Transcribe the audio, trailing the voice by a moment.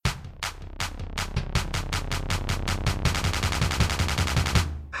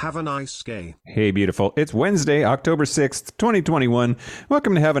Have a nice gay. Hey, beautiful. It's Wednesday, October 6th, 2021.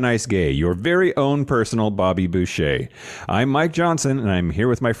 Welcome to Have a Nice Gay, your very own personal Bobby Boucher. I'm Mike Johnson, and I'm here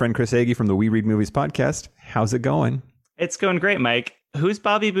with my friend Chris Agee from the We Read Movies podcast. How's it going? It's going great, Mike. Who's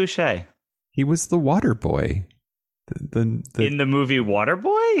Bobby Boucher? He was the water boy. In the movie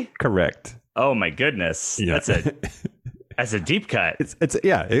Waterboy? Correct. Oh, my goodness. Yeah. That's a deep cut. I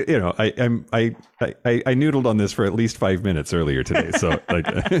noodled on this for at least 5 minutes earlier today. So,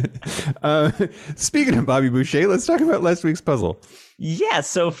 speaking of Bobby Boucher, let's talk about last week's puzzle. Yeah.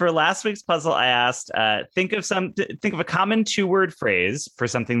 So for last week's puzzle, I asked, think of a common 2-word phrase for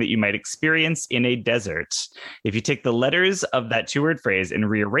something that you might experience in a desert. If you take the letters of that 2-word phrase and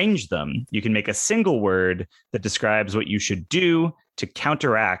rearrange them, you can make a single word that describes what you should do to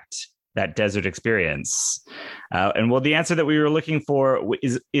counteract that desert experience. The answer that we were looking for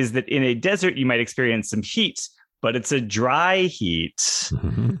is that in a desert, you might experience some heat, but it's a dry heat.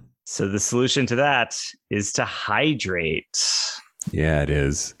 Mm-hmm. So the solution to that is to hydrate. Yeah, it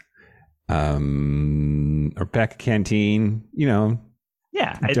is. Or pack a canteen, Yeah.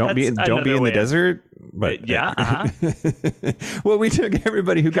 Don't be in the desert. But yeah. Uh-huh. Well, we took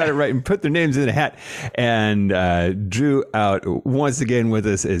everybody who got it right and put their names in a hat, and drew out once again with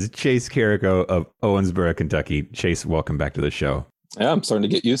us is Chase Carrico of Owensboro, Kentucky. Chase, welcome back to the show. Yeah, I'm starting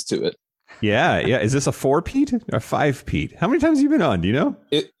to get used to it. Yeah. Is this a 4-peat or 5-peat? How many times have you been on? Do you know?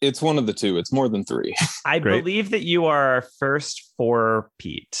 It's one of the two. It's more than 3. I believe that you are our first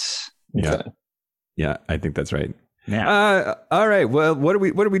 4-peat. Yeah. Okay. Yeah, I think that's right. Yeah. All right. Well, what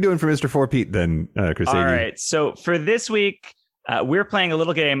are we doing for Mr. 4-peat then, Chris Agee? All right. So for this week, we're playing a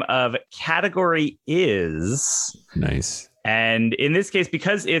little game of Category Is. Nice. And in this case,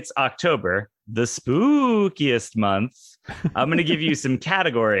 because it's October, the spookiest month, I'm going to give you some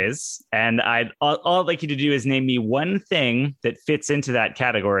categories. And all I'd like you to do is name me one thing that fits into that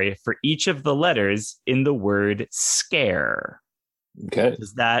category for each of the letters in the word scare. Okay.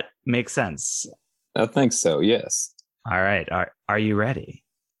 Does that make sense? I think so, yes. All right. Are you ready?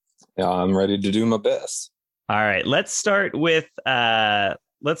 Yeah, I'm ready to do my best. All right. Let's start with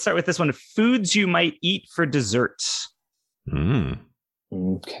this one. Foods you might eat for dessert.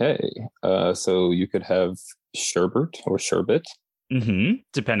 Okay. So you could have sherbet or sherbet. Mm-hmm.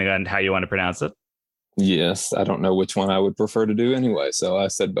 Depending on how you want to pronounce it. Yes. I don't know which one I would prefer to do anyway, so I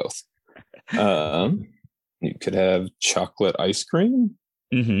said both. You could have chocolate ice cream.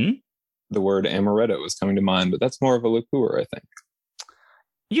 Mm-hmm. The word amaretto is coming to mind, but that's more of a liqueur, I think.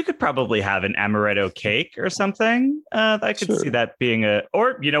 You could probably have an amaretto cake or something. I could see that being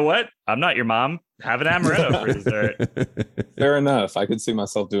or you know what? I'm not your mom. Have an amaretto for dessert. Fair enough. I could see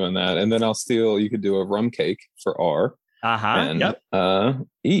myself doing that. And then you could do a rum cake for R. Uh-huh. And yep.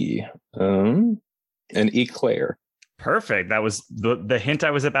 E. An eclair. Perfect. That was the hint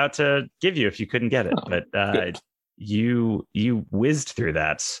I was about to give you if you couldn't get it. But you whizzed through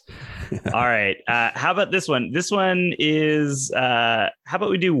that. All right. How about this one? This one is how about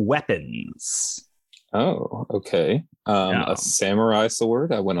we do weapons? Oh, okay. A samurai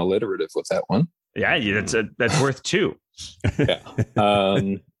sword. I went alliterative with that one. Yeah, that's worth 2. Yeah.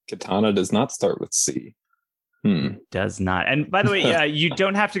 Katana does not start with C. Does not. And by the way, you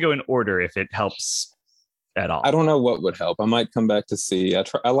don't have to go in order if it helps at all. I don't know what would help. I might come back to C. I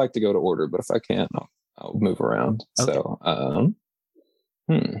like to go to order, but if I can't, I'll move around. Okay. So,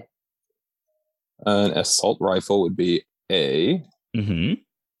 an assault rifle would be A. Mm-hmm.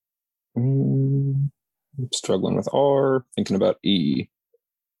 I'm struggling with R. Thinking about E.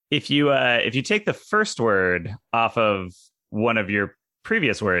 If you take the first word off of one of your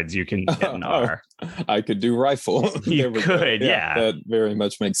previous words, you can get an R. I could do rifle. You could, yeah. That very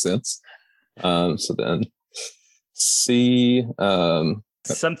much makes sense. So then C.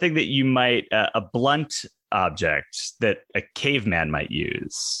 Something that you might, a blunt object that a caveman might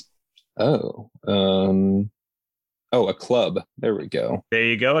use. A club. There we go. There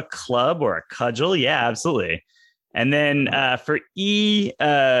you go. A club or a cudgel. Yeah, absolutely. And then for E,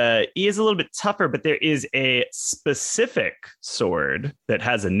 E is a little bit tougher, but there is a specific sword that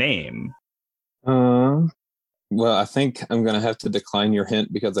has a name. Well, I think I'm going to have to decline your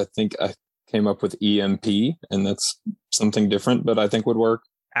hint because I think I came up with EMP, and that's something different, but I think would work.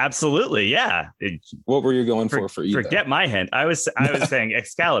 Absolutely, yeah. What were you going for E? Forget my hint. I was saying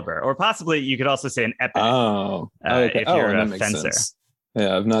Excalibur, or possibly you could also say an epic. Okay. If you're a makes fencer. Sense.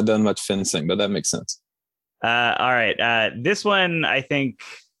 Yeah, I've not done much fencing, but that makes sense. All right. This one, I think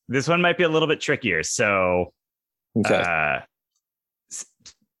this one might be a little bit trickier. So,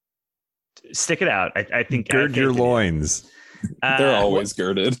 stick it out. I think gird your loins. They're always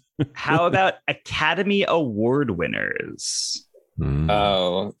girded. How about Academy Award winners?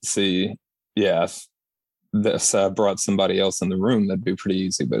 Oh, see, yeah. If this brought somebody else in the room, that'd be pretty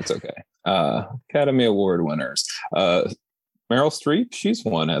easy, but it's okay. Academy Award winners. Meryl Streep, she's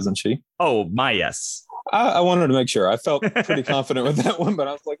won, hasn't she? Oh, my yes. I wanted to make sure. I felt pretty confident with that one, but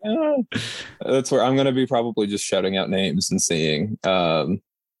I was like, that's where I'm going to be probably just shouting out names and seeing.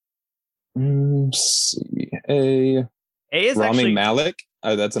 See, A is Rami actually Malek.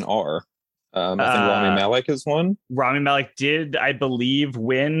 That's an R. I think Rami Malek is one. Rami Malek did, I believe,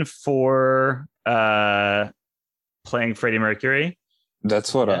 win for playing Freddie Mercury.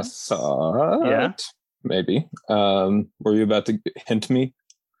 That's what I thought. Yeah, maybe. Were you about to hint me?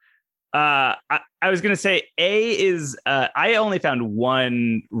 I was going to say A is. I only found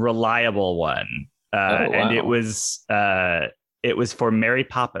one reliable one, and it was for Mary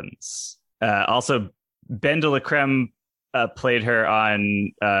Poppins. Also, Ben de la Creme played her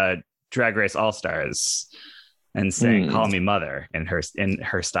on Drag Race All Stars and sang "Call Me Mother" in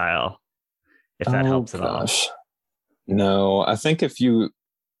her style. If that helps at all. No, I think if you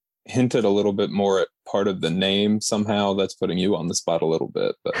hinted a little bit more at part of the name somehow, that's putting you on the spot a little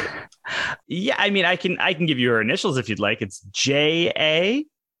bit. But yeah, I mean, I can give you her initials if you'd like. It's J.A.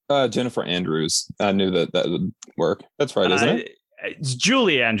 Jennifer Andrews. I knew that would work. That's right, isn't it? It's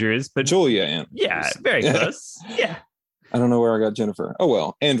Julie Andrews, but Julia Andrews. Yeah, very close. Yeah. I don't know where I got Jennifer. Oh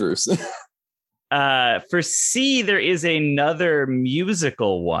well, Andrews. For C, there is another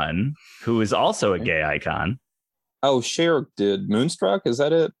musical one who is also a gay icon. Oh, Cher did Moonstruck. Is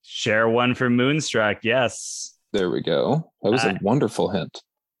that it? Cher won for Moonstruck. Yes. There we go. That was a wonderful hint.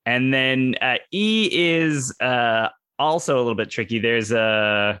 And then E is also a little bit tricky. There's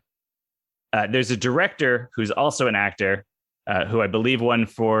a director who's also an actor who I believe won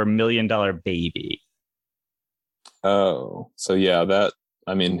for $1 Million Baby. Oh, so yeah,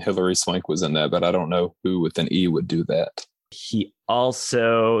 Hilary Swank was in that, but I don't know who with an E would do that. He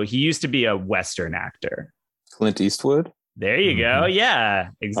used to be a Western actor. Clint Eastwood? There you go. Yeah,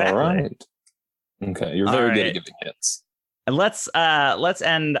 exactly. All right. Okay, you're very good at giving hints. And let's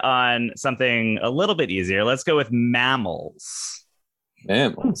end on something a little bit easier. Let's go with mammals.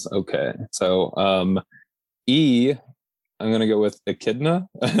 Mammals. Okay. So E, I'm going to go with echidna.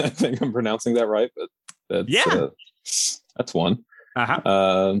 I think I'm pronouncing that right, but that's one.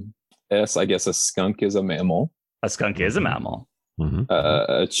 S, I guess a skunk is a mammal. A skunk is a mammal. Mm-hmm.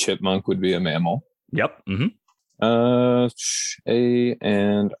 A chipmunk would be a mammal. Yep. Mm-hmm. A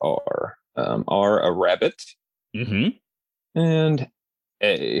and R. R, a rabbit. Mm-hmm. And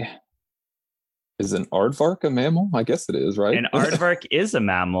A. Is an aardvark a mammal? I guess it is, right? An aardvark is a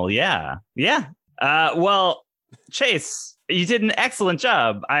mammal. Yeah. Yeah. Well, Chase, you did an excellent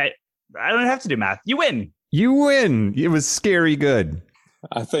job. I don't have to do math. You win. You win. It was scary good.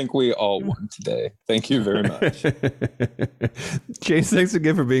 I think we all won today. Thank you very much. Chase, thanks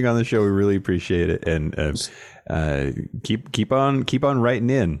again for being on the show. We really appreciate it. And keep on writing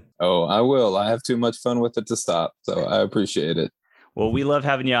in. Oh, I will. I have too much fun with it to stop. So I appreciate it. Well, we love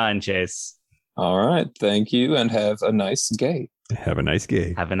having you on, Chase. All right. Thank you. And have a nice gay. Have a nice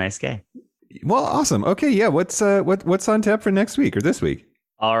gay. Have a nice gay. Well, awesome. Okay. Yeah. What's on tap for next week or this week?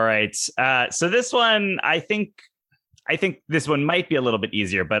 All right. So this one, I think this one might be a little bit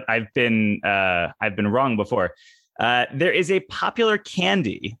easier, but I've been wrong before. There is a popular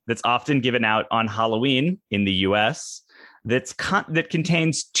candy that's often given out on Halloween in the U.S. that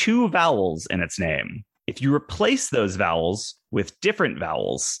contains two vowels in its name. If you replace those vowels with different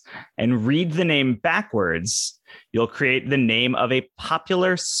vowels and read the name backwards, you'll create the name of a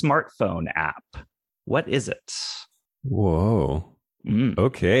popular smartphone app. What is it? Whoa.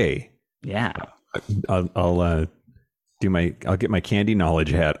 Okay. Yeah. I'll get my candy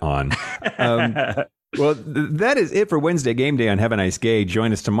knowledge hat on. Well, that is it for Wednesday Game Day on Have a Nice Gay.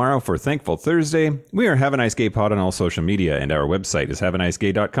 Join us tomorrow for Thankful Thursday. We are Have a Nice Gay Pod on all social media, and our website is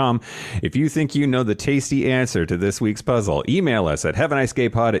haveanicegay.com. If you think you know the tasty answer to this week's puzzle, email us at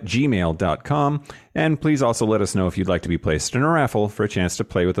haveanicegaypod@gmail.com. And please also let us know if you'd like to be placed in a raffle for a chance to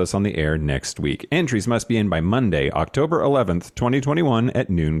play with us on the air next week. Entries must be in by Monday, October 11th, 2021 at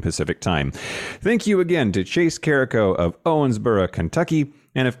noon Pacific time. Thank you again to Chase Carrico of Owensboro, Kentucky.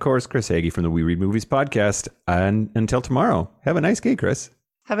 And of course, Chris Hagee from the We Read Movies podcast. And until tomorrow, have a nice day, Chris.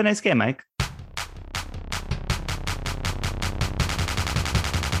 Have a nice day, Mike.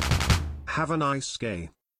 Have a nice day.